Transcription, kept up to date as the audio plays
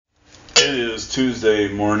It is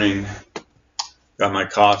Tuesday morning. Got my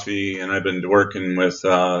coffee, and I've been working with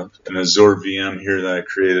an Azure VM here that I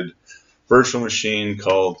created. Virtual machine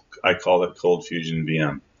I call it Coldfusion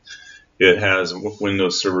VM. It has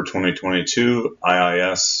Windows Server 2022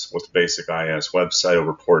 IIS with the basic IIS website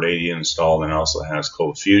over port 80 installed, and it also has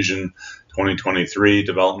Coldfusion 2023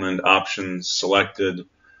 development options selected.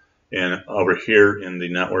 And over here in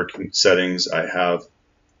the networking settings, I have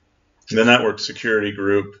the network security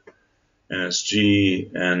group.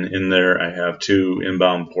 NSG, and in there I have two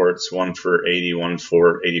inbound ports, one for 80, one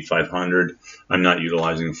for 8500. I'm not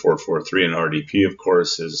utilizing 443, and RDP, of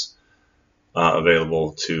course, is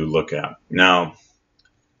available to look at. Now,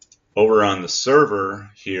 over on the server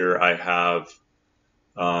here, I have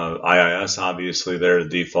IIS, obviously, there, the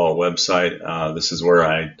default website. This is where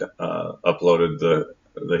I uploaded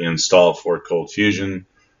the install for Coldfusion.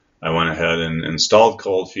 I went ahead and installed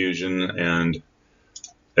Coldfusion, and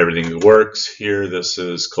everything works here. This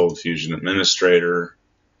is Coldfusion Administrator,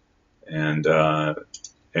 and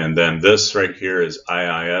then this right here is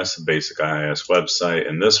IIS, a basic IIS website,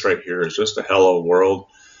 and this right here is just a hello world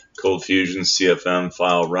Coldfusion CFM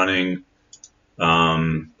file running.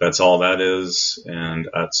 That's all that is, and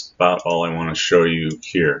that's about all I want to show you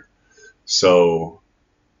here. So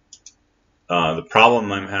the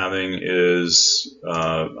problem I'm having is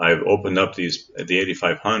I've opened up the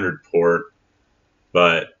 8500 port,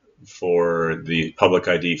 but for the public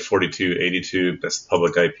ID 4282, that's the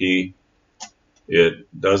public IP, it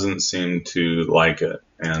doesn't seem to like it.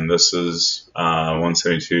 And this is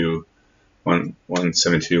 172,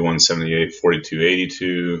 178,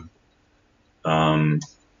 4282. And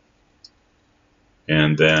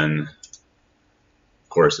then, of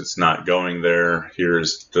course, it's not going there.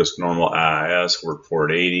 Here's just normal IIS. We're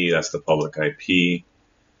port 80. That's the public IP.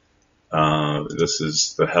 This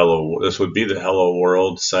is the this would be the Hello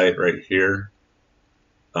World site right here.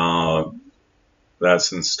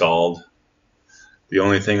 That's installed. The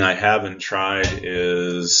only thing I haven't tried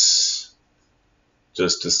is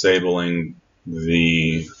just disabling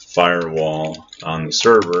the firewall on the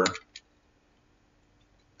server.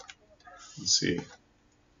 Let's see.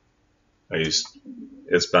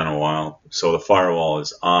 It's been a while. So the firewall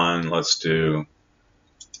is on. Let's do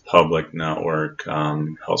public network,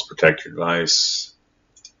 helps protect your device.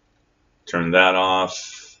 Turn that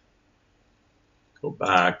off. Go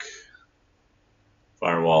back.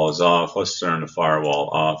 Firewall is off. Let's turn the firewall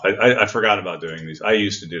off. I forgot about doing these. I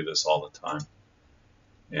used to do this all the time.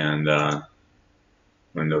 And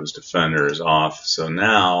Windows Defender is off. So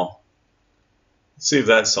now, let's see if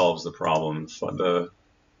that solves the problem. The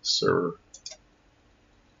server.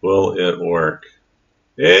 Will it work?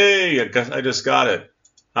 Hey, I just got it.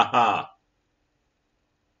 Haha.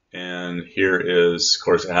 And here is, of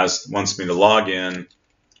course, it wants me to log in.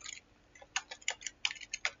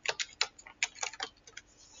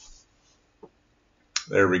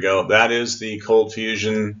 There we go. That is the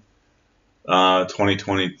Coldfusion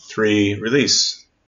 2023 release.